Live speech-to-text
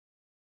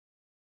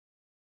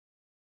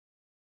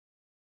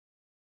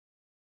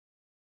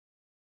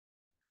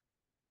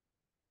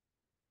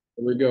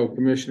Here we go,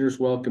 Commissioners.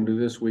 Welcome to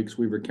this week's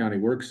Weaver County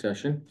Work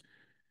Session.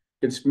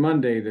 It's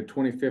Monday, the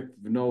 25th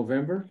of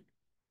November.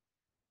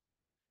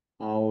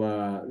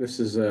 This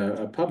is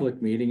a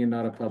public meeting and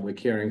not a public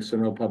hearing, so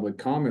no public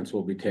comments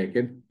will be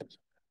taken.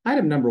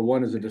 Item number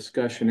 1 is a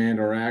discussion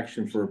and or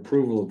action for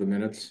approval of the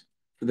minutes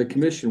for the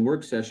Commission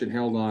work session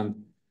held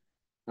on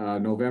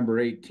November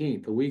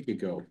 18th, a week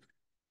ago.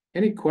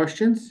 Any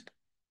questions?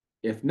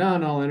 If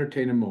none, I'll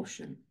entertain a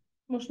motion.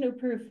 Motion to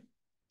approve.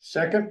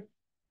 Second.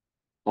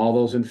 All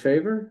those in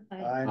favor?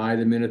 Aye. Aye,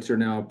 the minutes are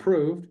now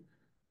approved.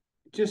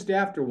 Just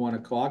after 1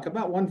 o'clock,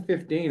 about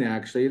 1:15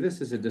 actually,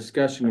 this is a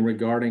discussion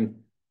regarding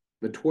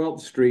the 12th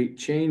Street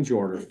change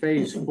order,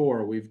 phase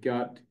 4. We've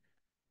got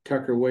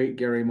Tucker Waite,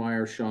 Gary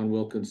Meyer, Sean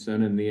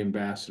Wilkinson, and the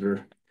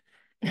ambassador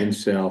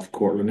himself,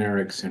 Cortland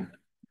Erickson.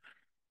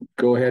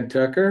 Go ahead,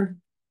 Tucker.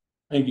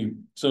 Thank you.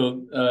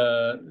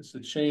 So it's a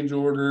change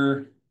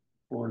order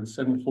for the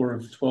 7th floor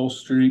of 12th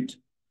Street.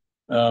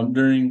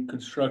 During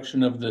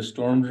construction of the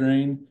storm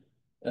drain,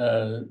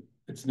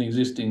 it's an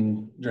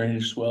existing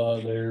drainage swell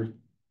out there,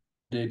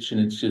 ditch,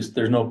 and it's just,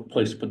 there's no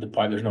place to put the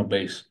pipe, there's no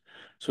base.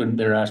 So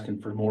they're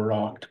asking for more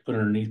rock to put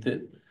underneath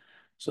it,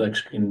 so they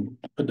can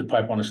put the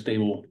pipe on a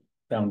stable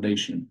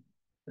foundation.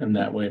 And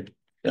that way,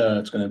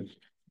 it's gonna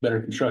better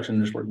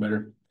construction, just work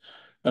better.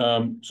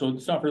 So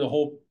it's not for the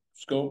whole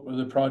scope of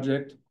the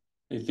project.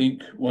 They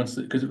think once,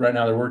 because right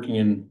now they're working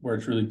in where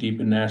it's really deep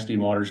and nasty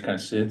and water just kind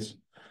of sits.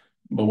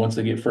 But once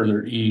they get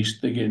further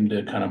east, they get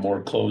into kind of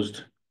more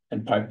closed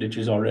and pipe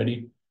ditches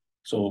already.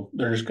 So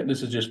they're just,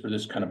 this is just for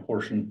this kind of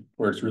portion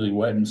where it's really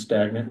wet and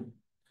stagnant.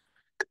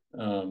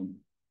 And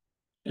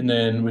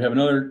then we have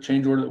another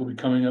change order that will be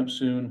coming up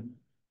soon.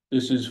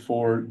 This is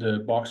for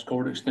the box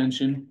culvert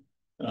extension.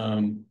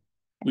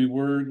 We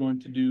were going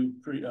to do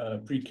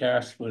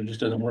precast, but it just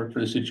doesn't work for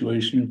the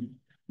situation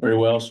very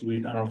well. So I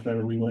don't know if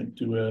ever we went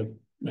to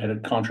we had a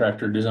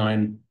contractor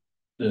design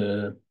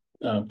the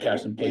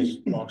cast in place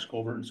box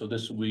culvert, and so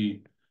this will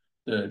be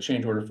the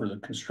change order for the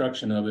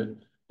construction of it,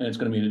 and it's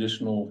going to be an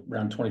additional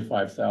around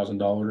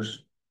 $25,000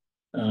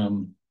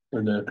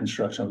 for the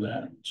construction of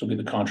that. So get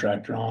the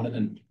contractor on and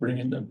then bring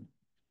in the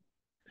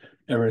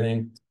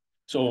everything.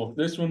 So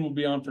this one will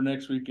be on for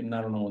next week, and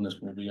I don't know when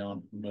this one will be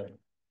on, but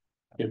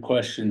if you have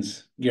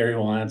questions, Gary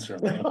will answer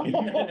them.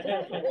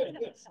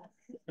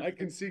 I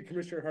can see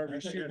Commissioner Harvey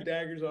shooting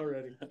daggers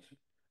already.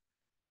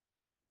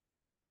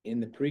 In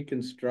the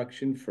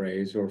pre-construction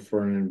phase or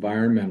for an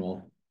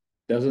environmental,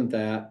 doesn't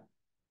that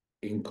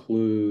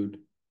include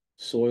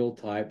soil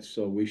types?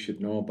 So we should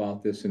know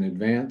about this in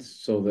advance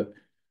so that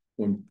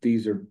when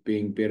these are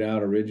being bid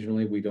out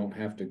originally, we don't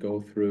have to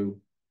go through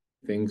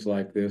things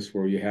like this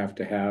where you have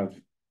to have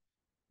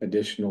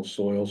additional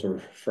soils or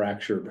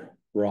fractured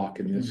rock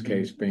in this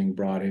case being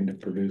brought in to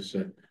produce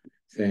a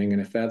thing.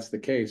 And if that's the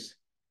case,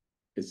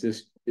 is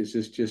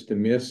this just a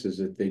miss?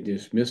 Is it they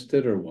just missed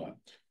it or what?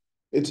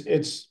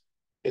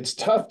 It's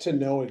tough to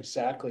know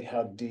exactly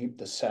how deep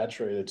the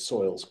saturated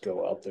soils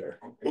go out there.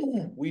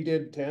 We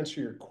did, to answer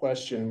your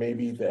question,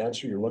 maybe the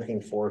answer you're looking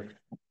for,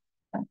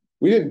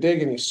 we didn't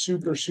dig any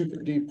super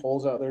deep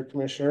holes out there,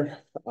 Commissioner,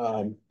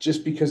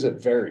 just because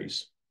it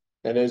varies.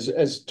 And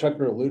as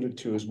Tucker alluded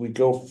to, as we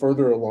go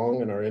further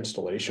along in our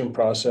installation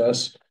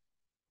process,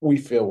 we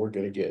feel we're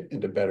going to get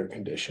into better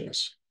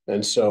conditions.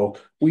 And so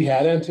we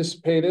had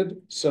anticipated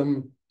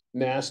some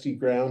nasty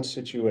ground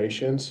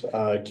situations.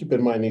 Keep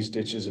in mind, these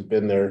ditches have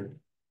been there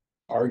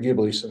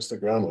arguably since the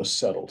ground was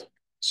settled.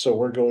 So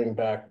we're going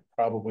back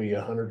probably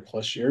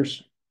 100+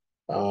 years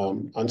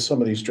on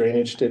some of these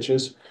drainage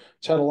ditches.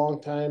 It's had a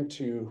long time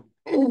to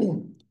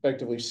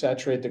effectively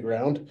saturate the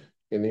ground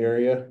in the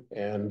area.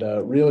 And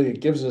really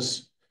it gives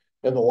us,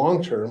 in the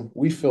long term,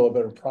 we feel a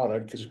better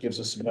product because it gives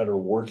us a better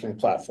working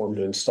platform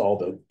to install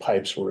the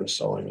pipes we're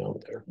installing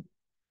out there.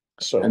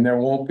 So, And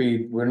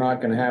we're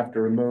not going to have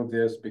to remove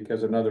this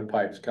because another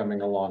pipe's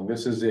coming along.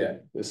 This is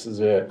it. this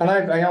is it. And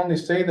I only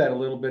say that a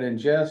little bit in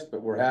jest,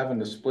 but we're having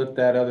to split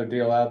that other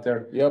deal out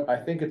there. Yep. I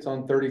think it's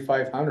on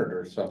 3,500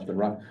 or something,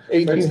 right?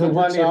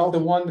 1800 south. The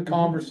one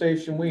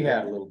conversation we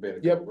had a little bit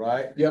ago, Yep.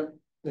 right? Yep,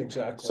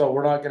 exactly. So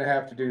we're not going to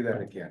have to do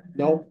that again.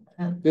 Nope.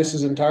 This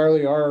is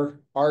entirely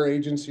our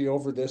agency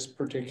over this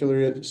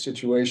particular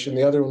situation.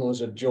 The other one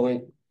was a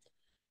joint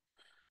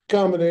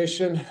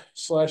combination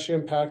 /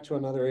 impact to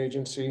another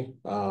agency.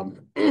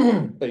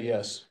 But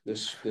yes,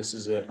 this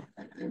is it.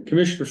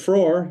 Commissioner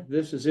Frohr,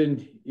 this is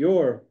in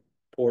your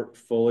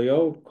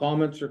portfolio.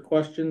 Comments or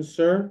questions,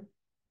 sir?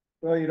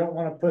 Well, you don't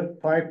want to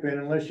put pipe in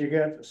unless you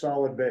get a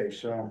solid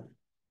base, so.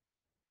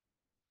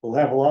 We'll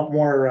have a lot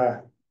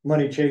more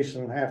money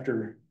chasing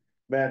after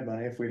bad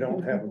money if we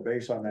don't have a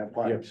base on that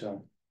pipe, Yep.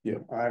 so.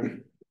 Yep.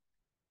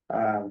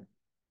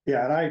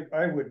 Yeah, and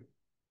I would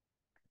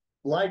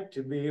like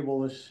to be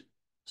able to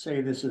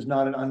say this is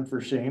not an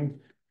unforeseen,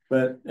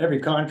 but every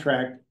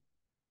contract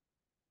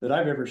that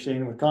I've ever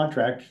seen with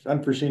contracts,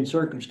 unforeseen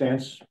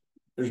circumstance,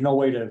 there's no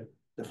way to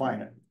define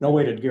it, no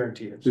way to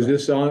guarantee it. Does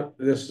this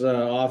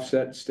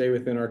offset stay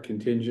within our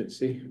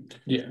contingency?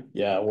 Yeah.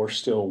 Yeah, we're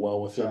still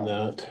well within So.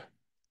 that.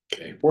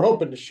 Okay. We're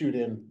hoping to shoot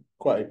in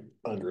quite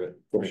under it.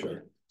 For frankly.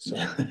 sure. So,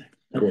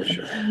 For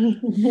sure.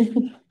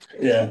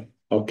 Yeah,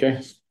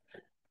 Okay.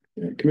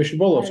 Commissioner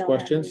Bullock's I don't have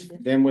questions, any.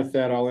 then with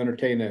that, I'll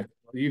entertain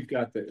you've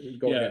got go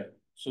yeah, ahead.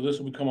 so this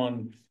will come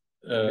on,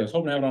 I was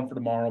hoping to have it on for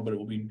tomorrow, but it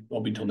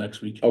won't be till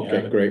next week. if you have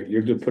Okay, it. great.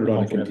 You're gonna put it on a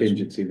Hopefully have this week.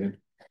 contingency then.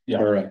 Yeah.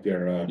 All right,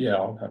 there, Yeah,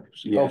 I'll have.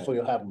 Yeah. hopefully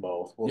you'll have them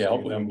both. We'll Yeah, see if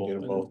hopefully we have can get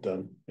them both. both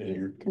done. And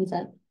you're,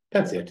 Consent.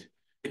 that's it.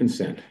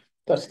 Consent.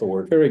 that's the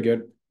word. Very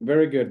good.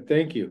 Very good.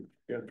 Thank you.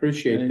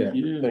 Appreciate Thank that.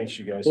 you. Thanks,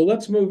 you guys. Well,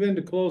 let's move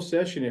into closed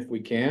session if we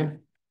can.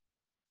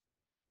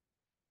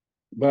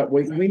 But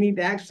we need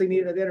to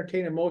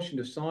entertain a motion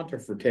to saunter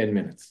for 10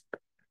 minutes.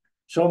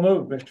 So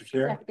moved, Mr.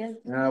 Chair. Second.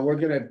 We're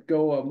gonna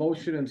go a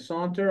motion and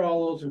saunter.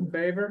 All those in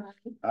favor?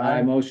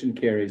 Aye. Motion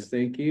carries.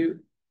 Thank you.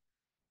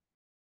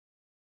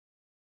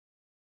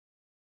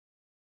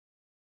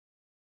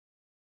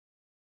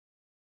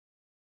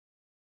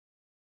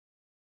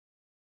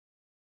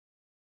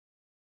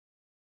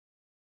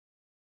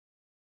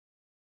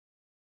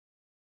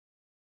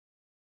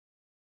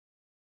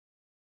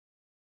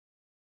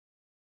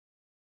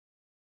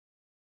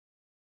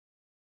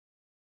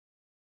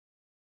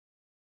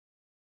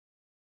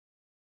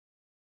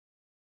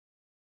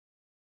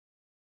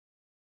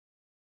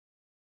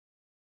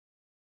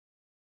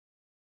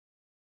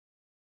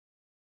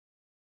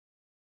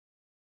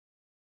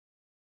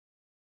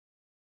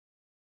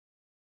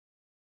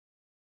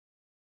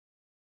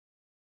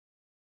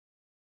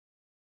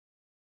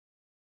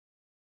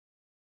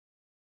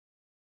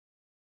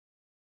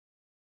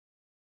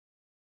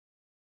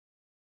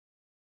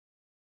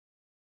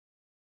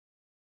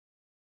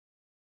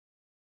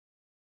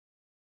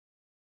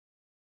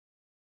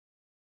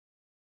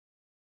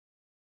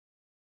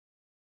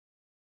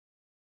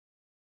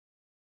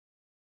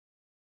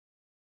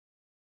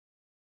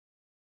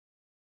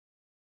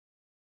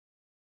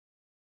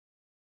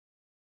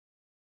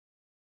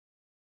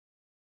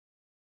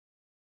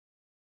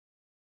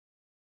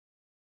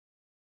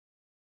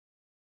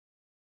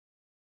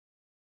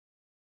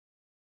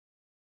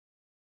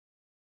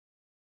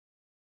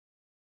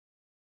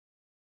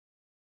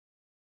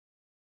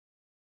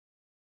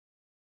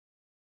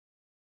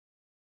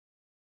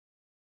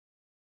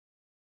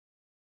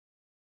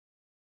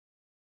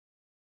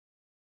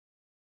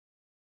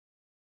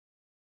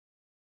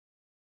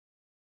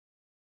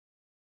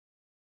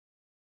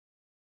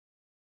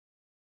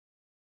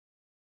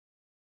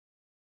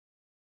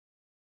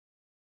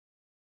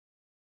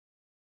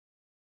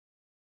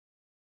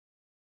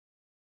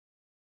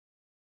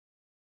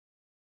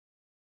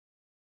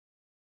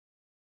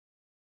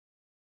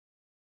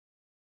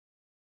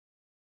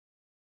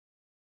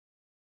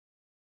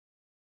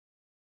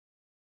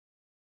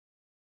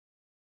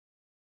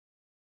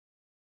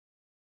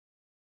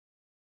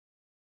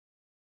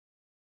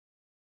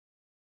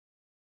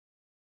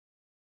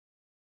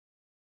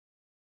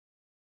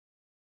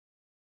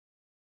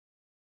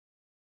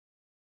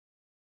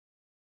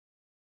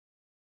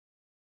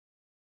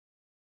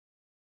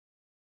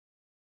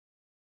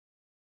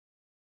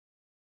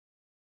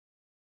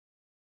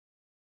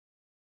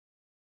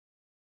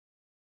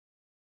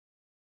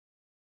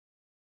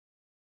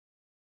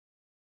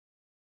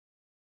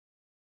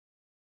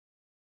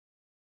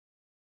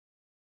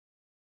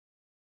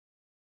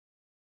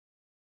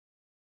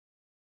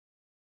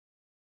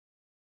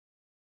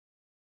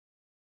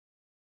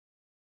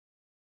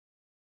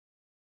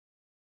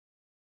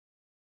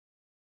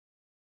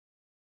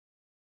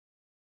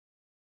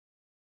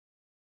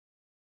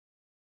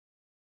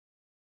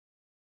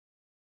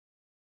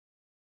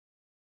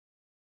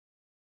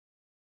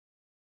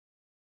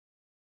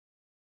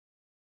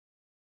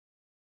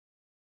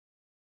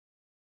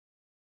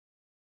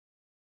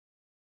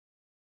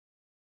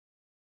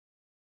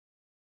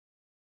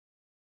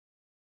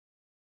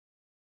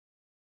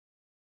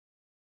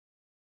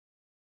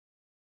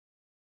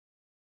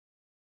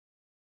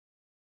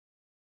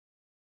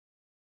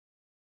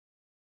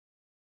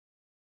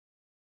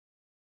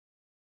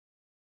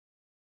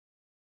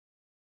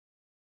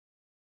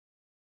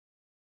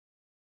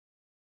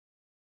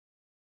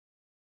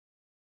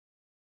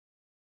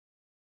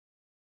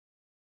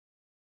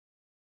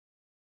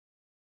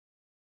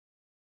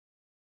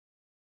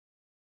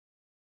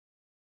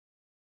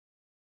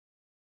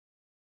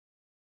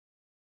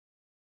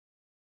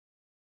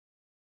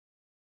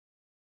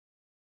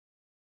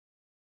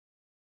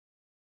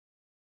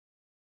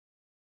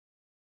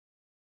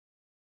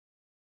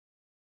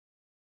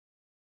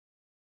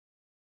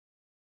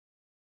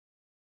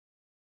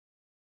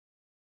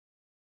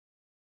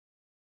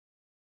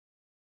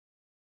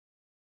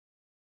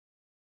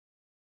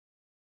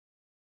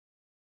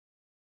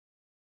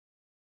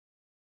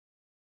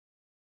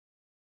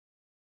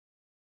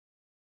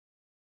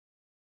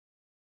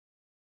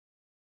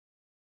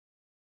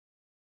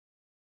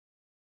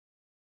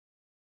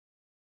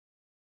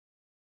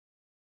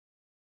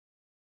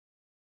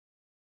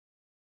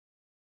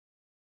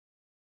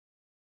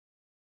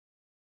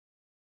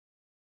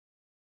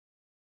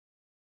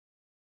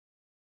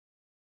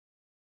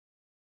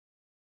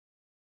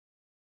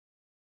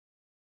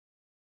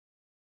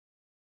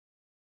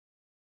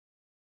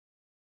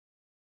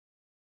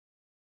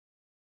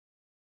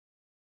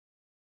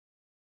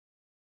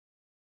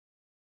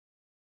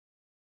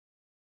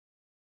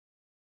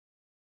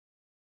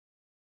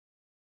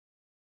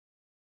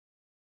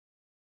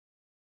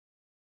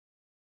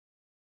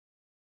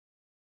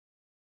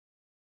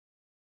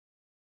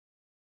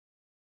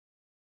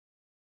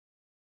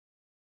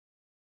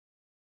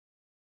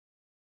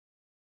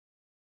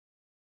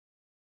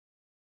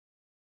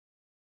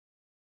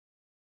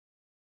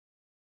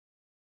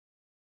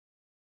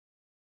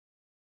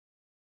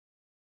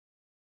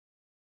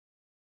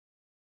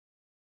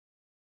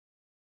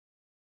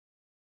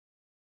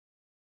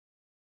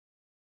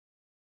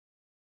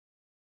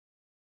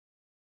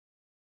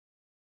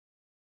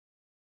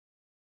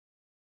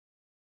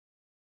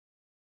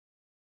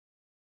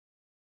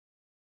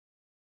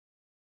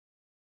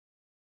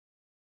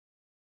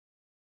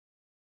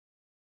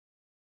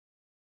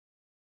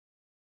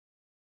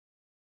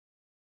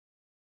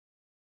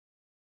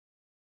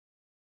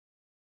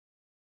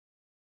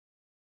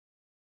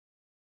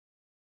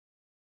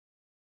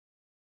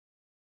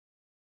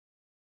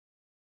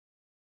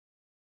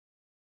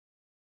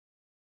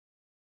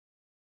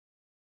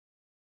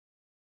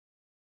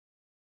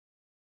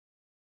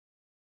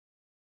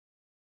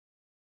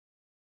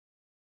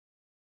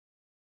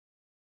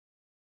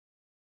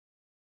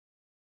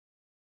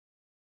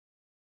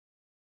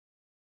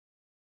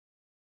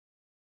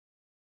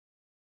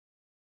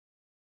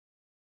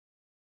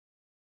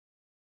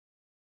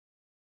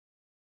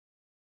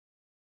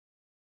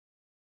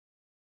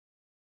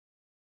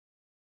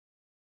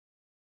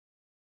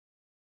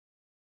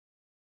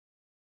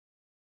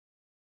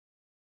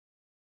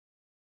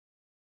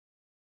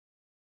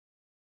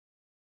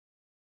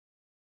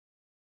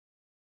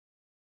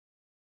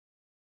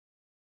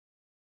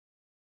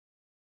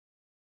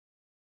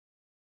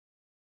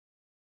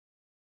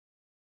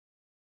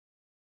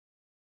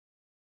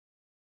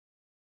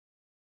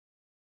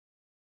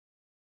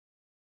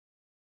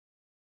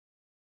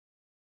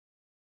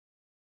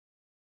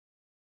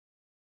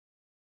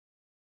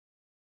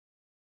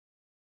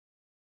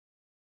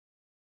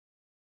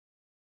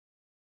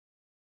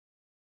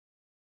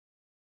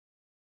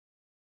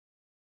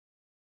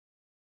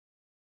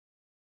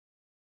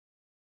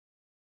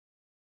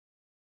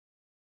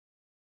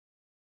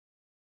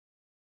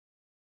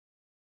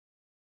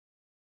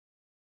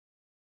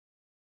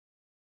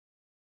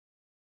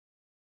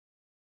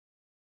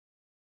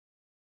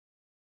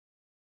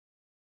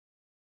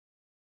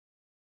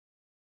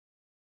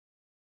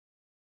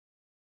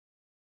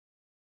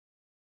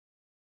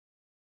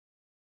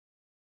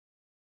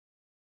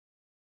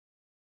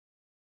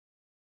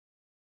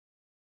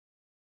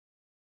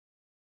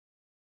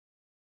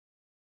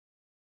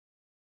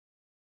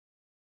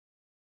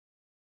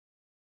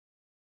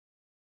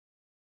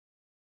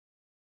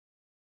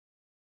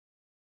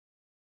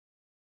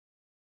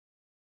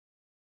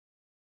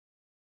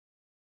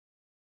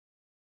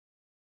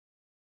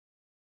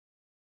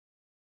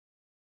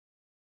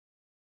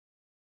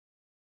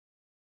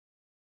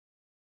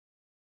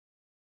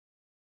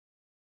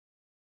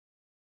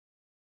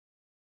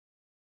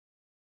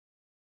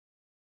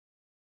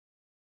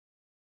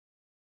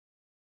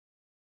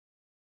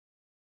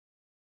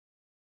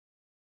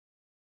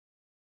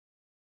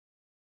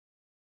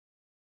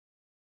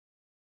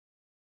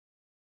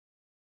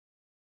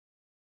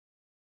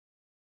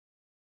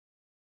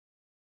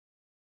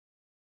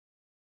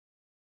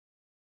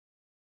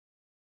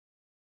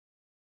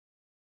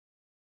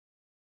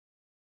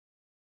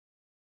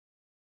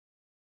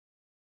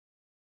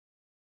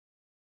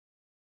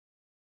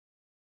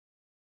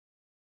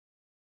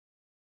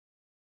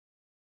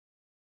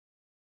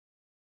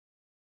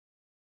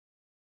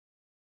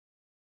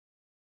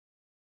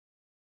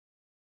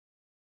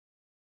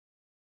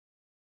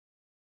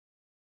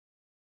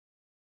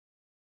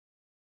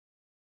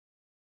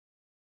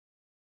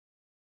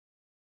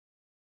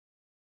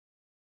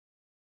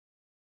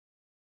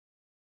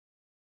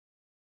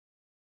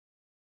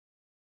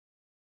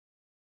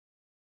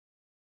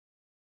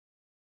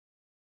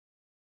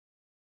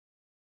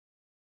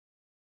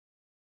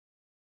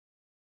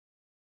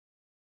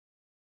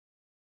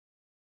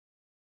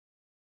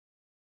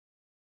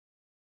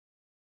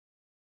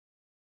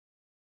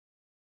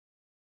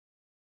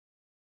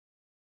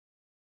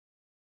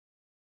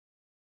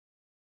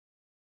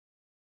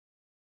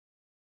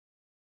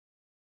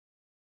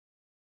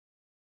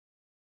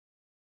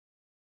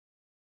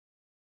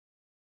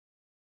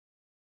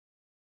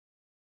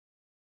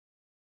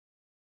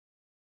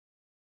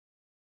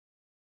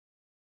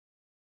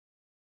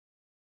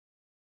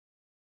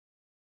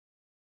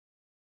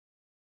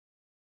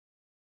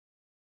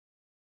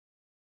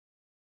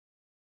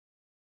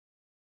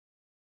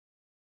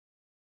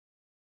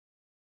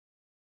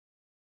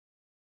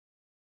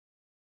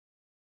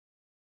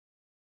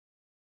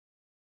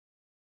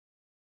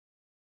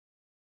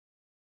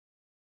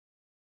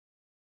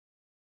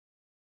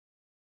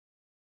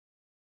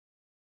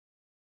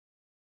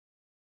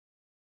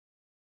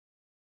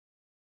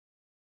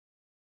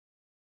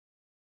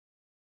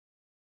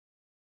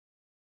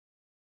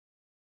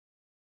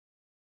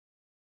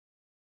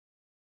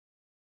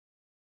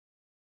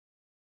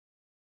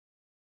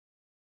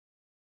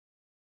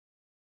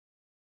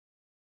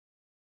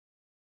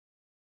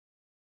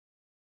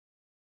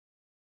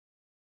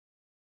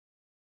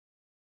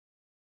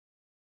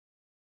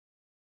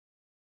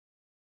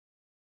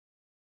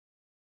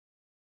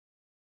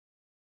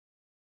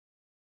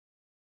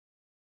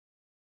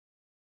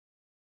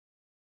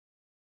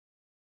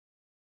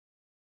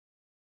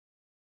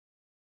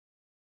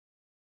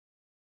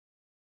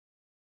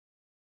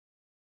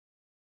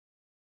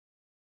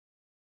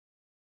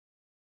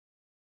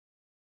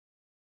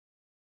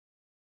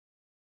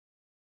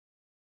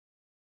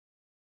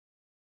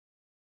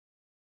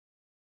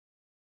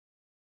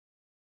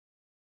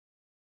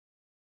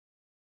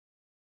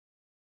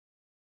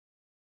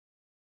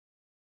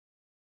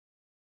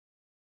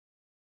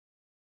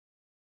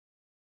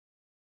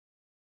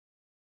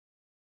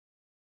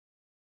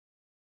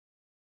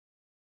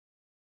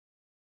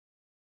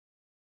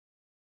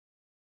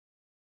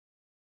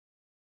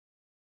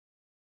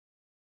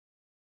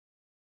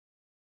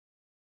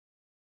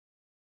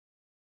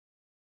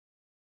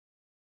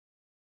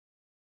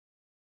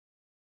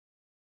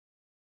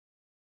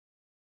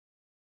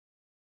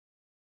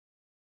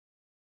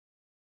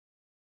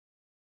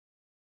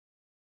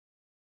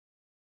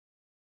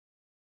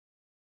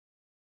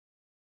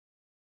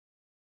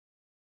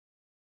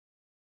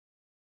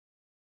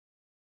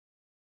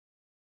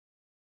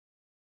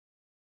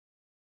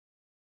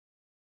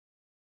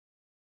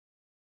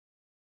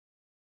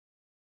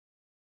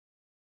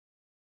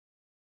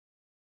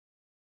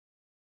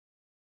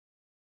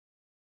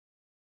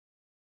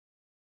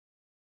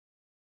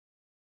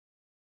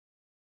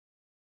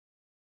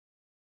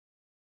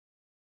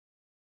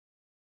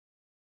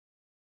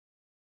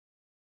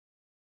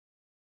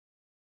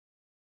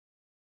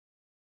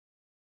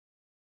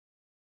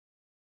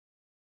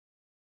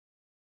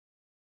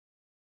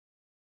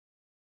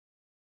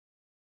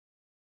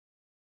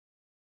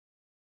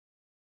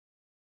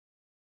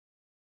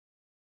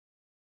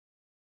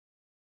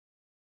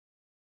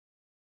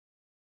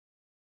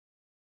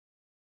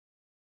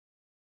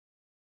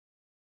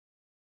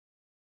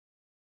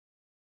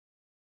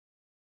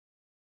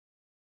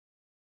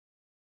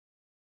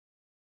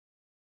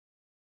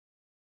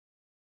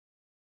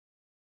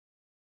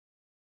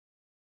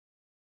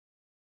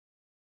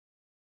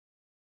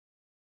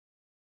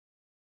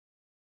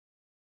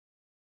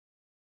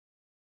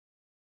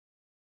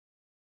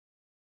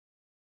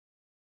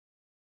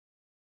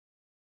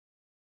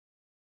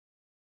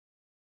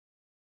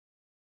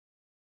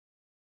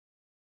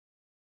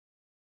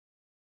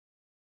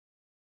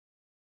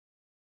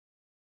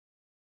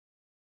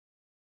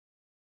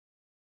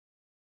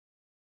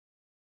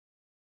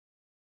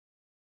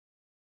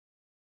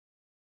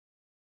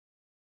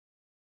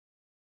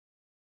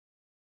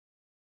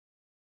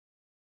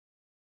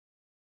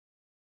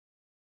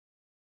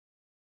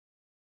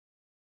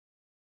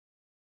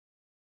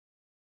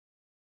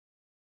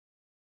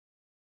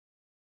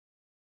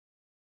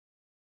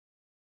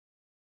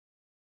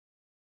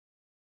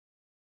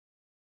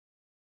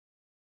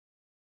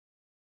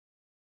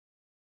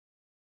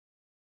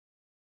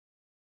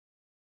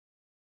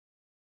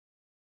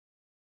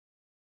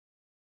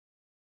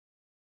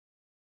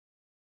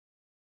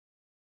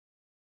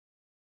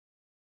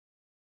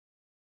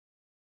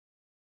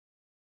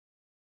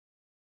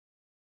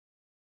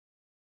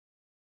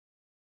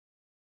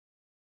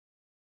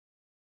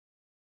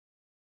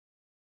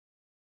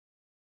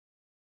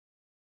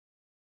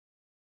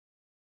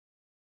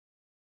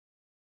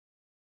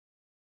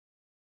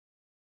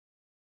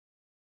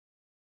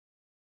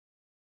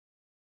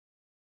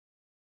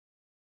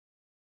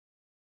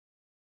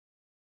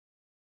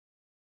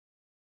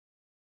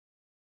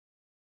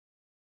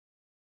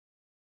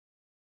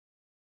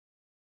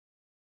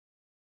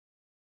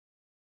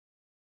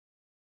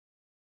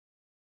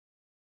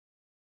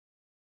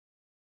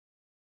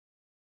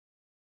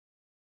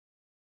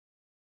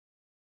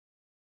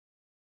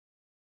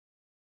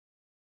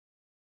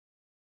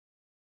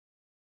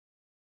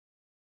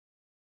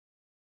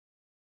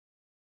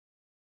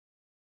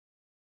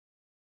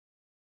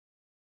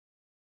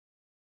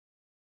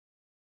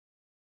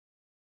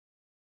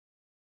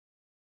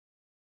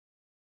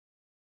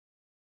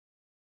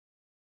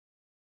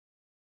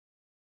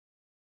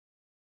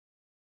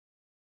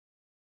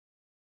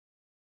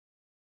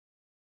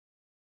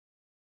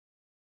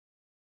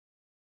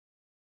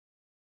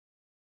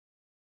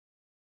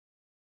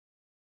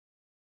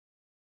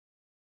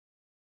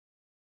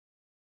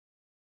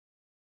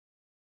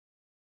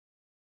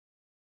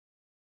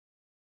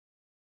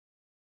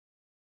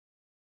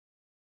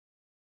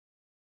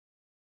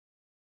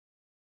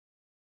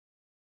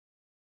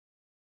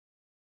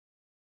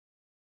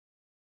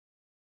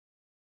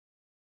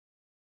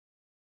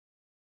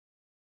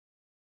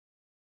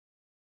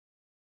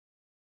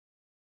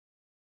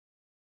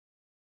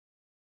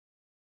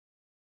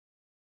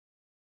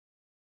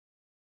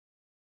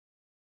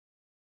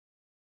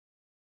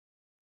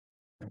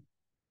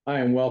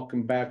 Hi, and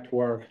welcome back to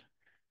our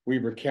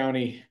Weber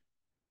County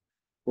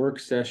work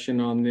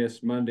session on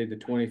this Monday, the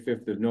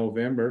 25th of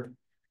November.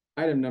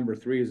 Item number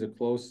 3 is a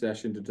closed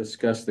session to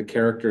discuss the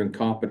character and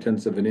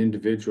competence of an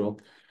individual.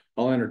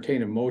 I'll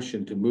entertain a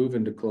motion to move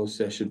into closed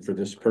session for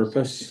this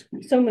purpose.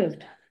 So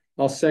moved.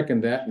 I'll second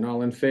that, and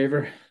all in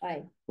favor?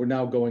 Aye. We're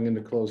now going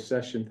into closed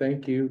session.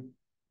 Thank you.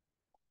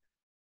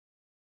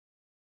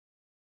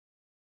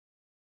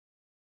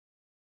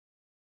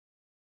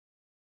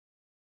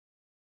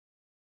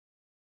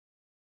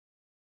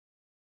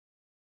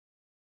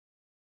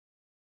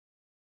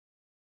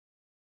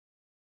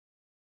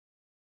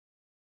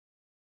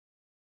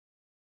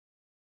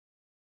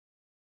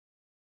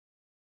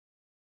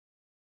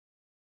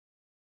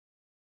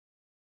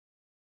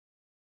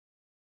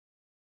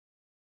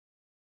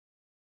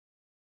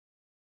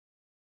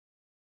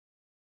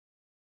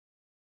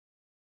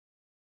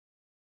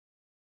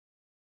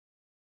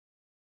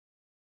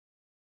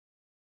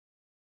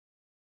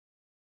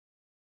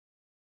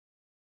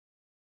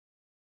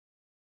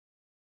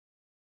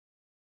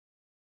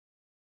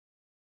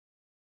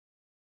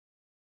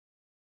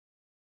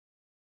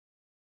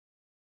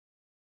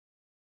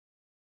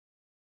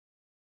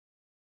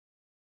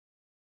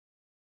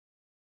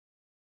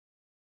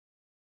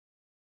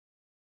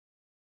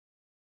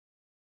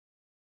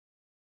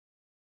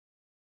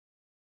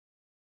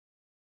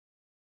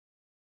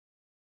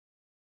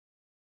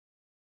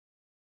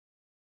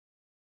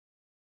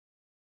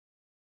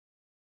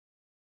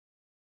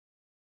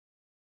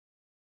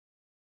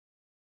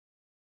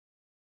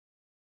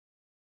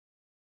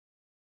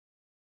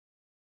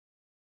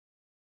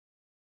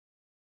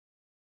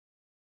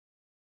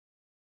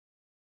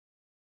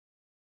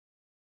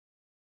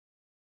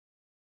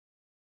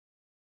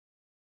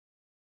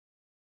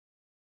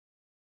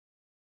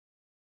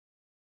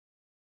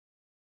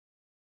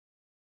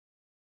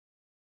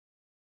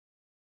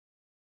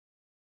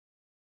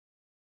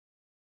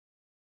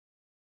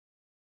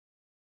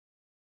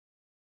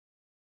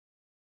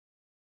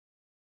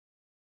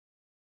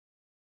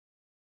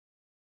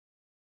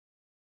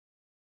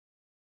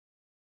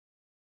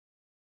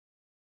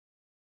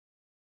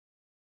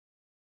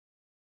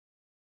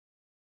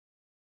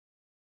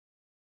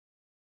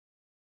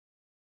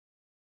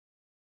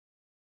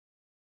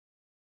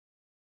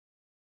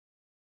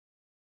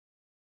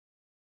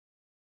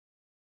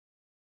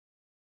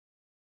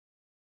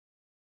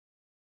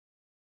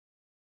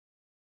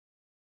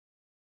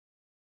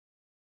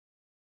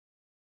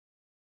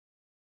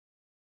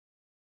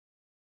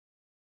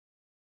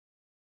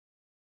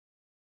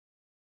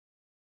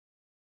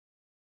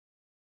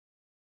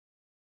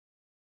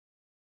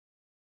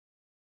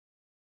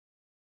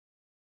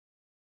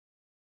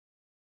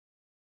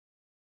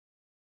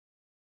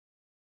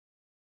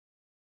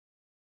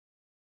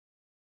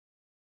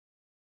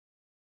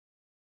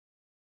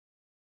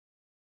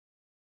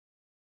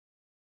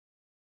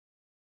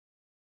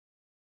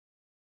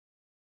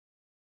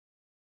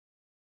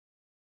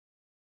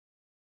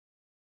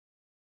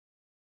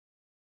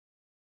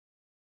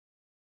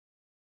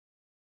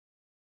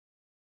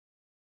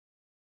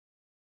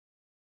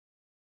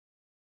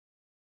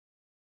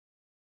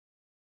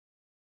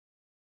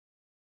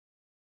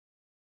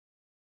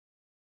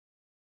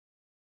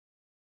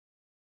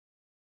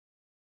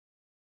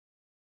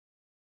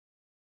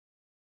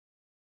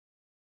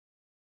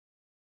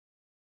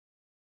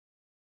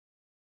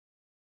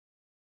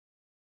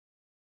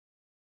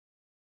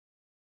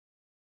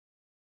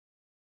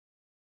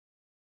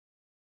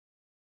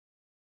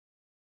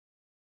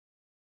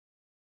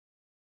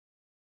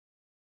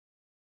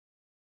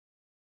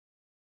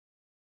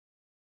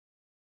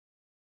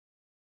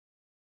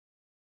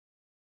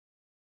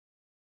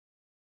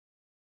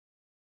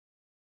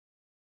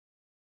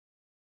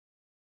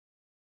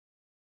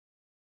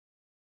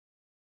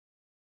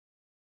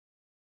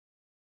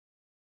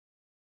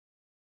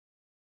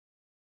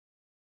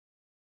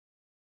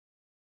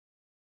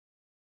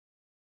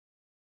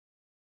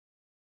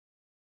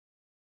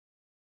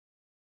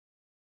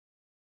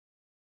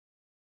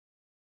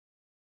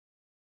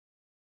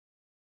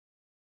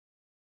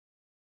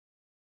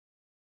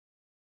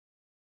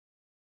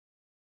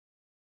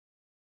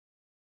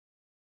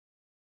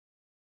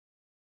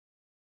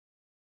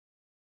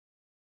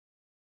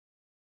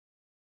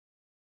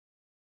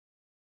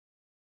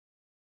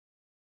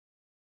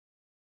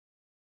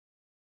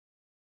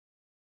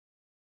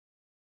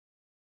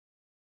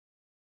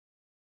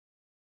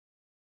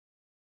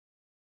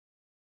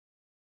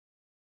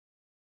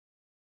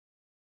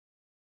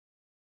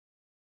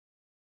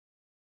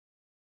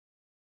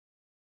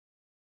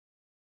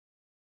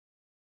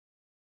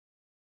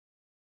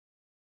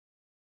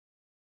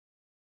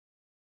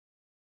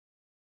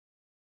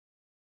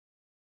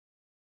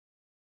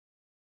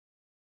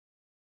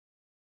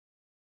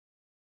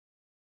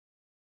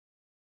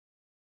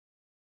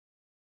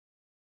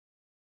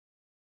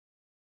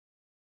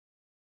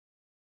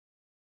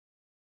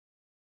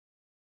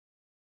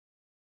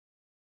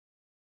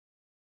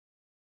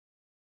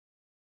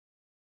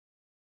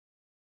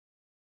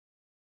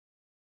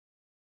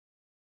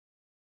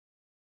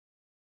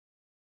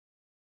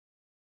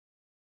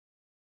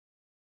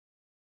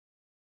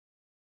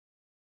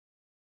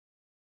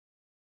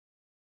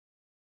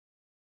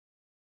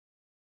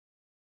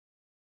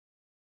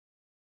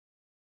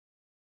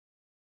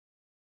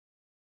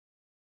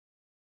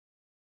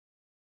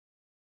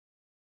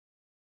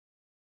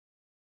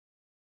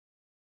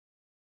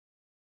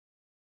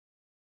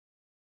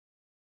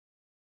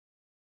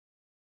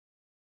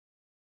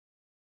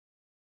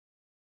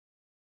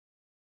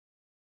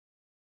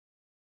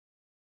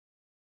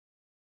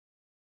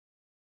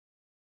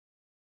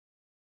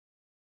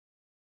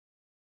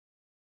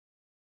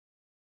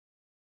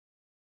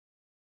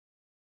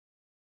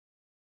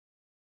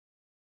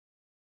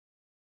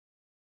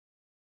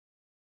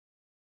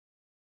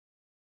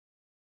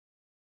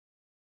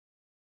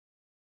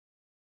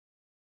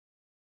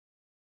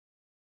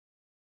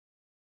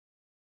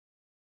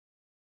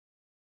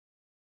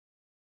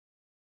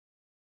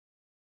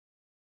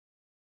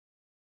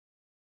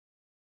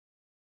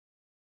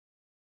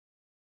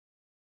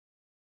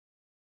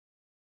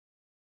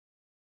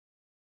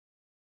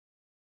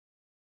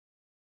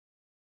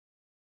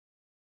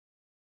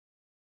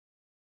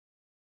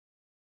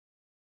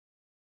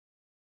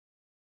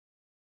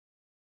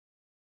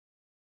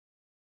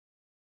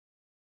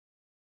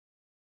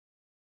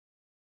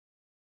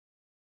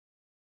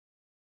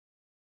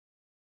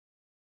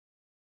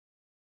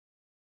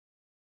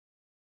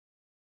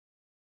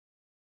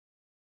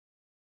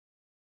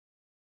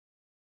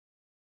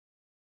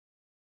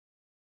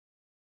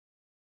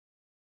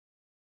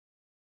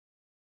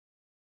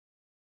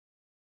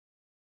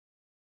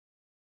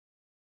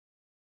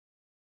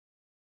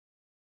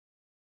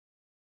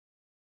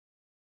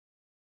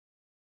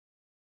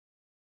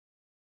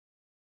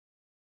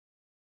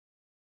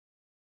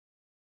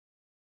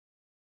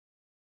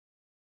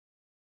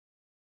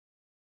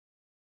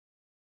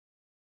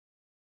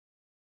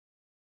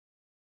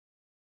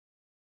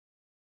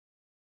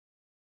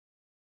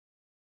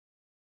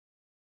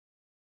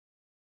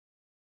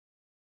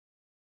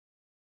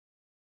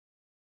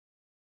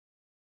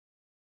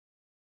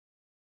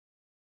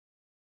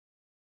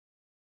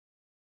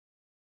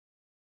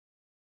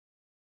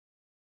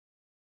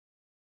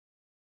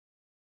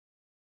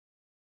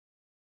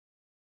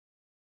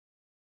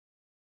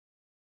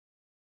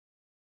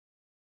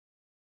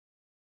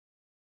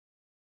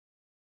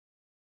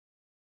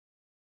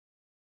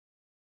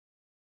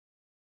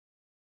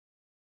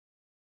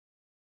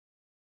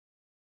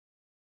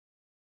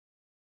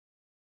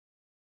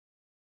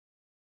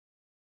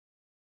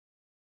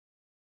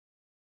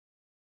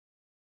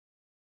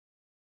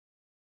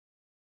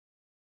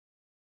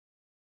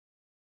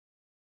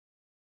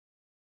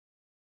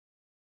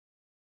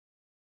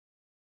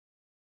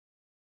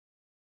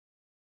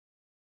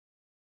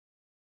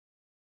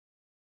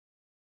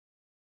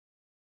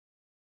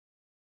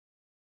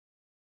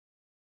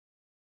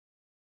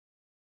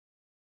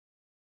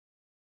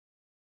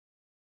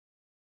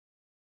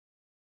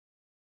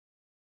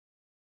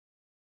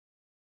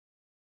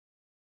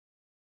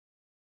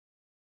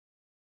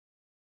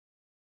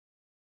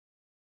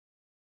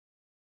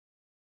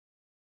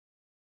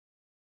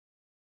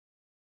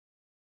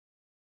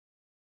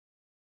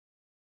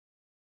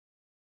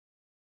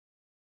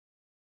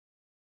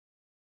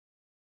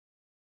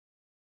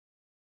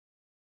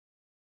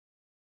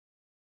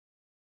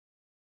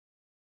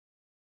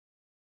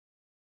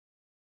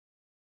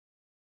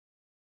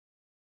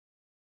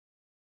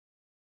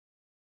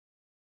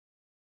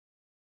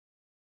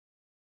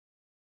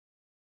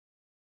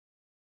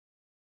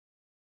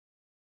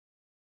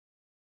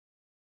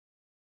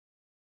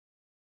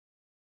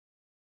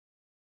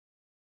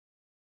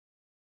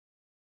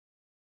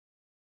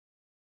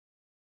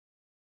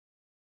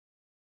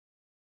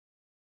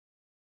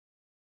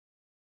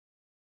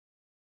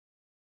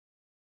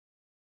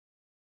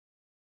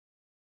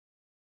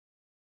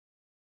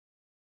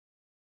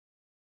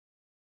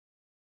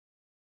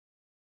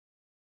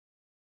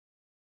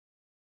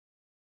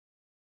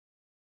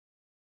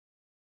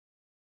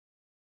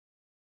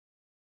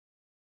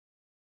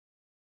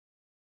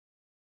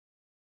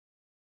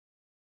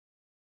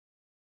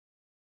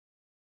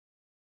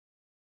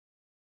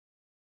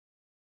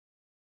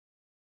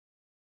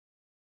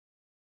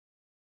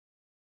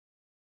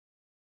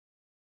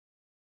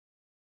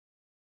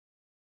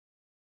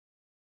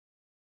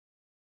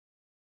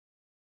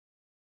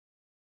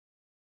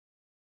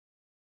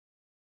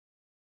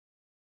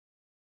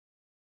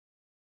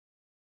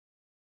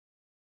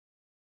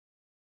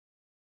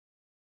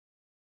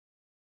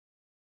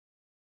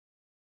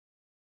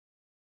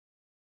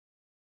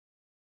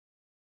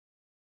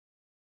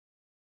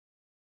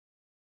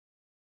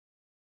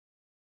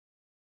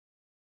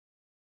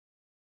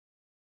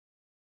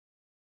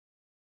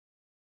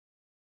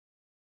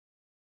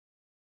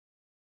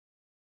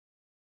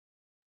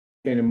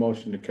 Entertain a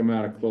motion to come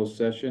out of closed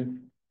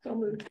session. So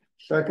moved.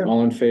 Second,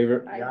 All in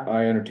favor? Aye.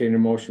 I entertain a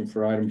motion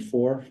for item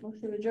 4.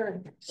 Motion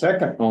adjourned.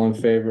 second. All in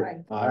favor? Aye.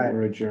 Aye,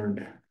 we're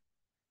adjourned.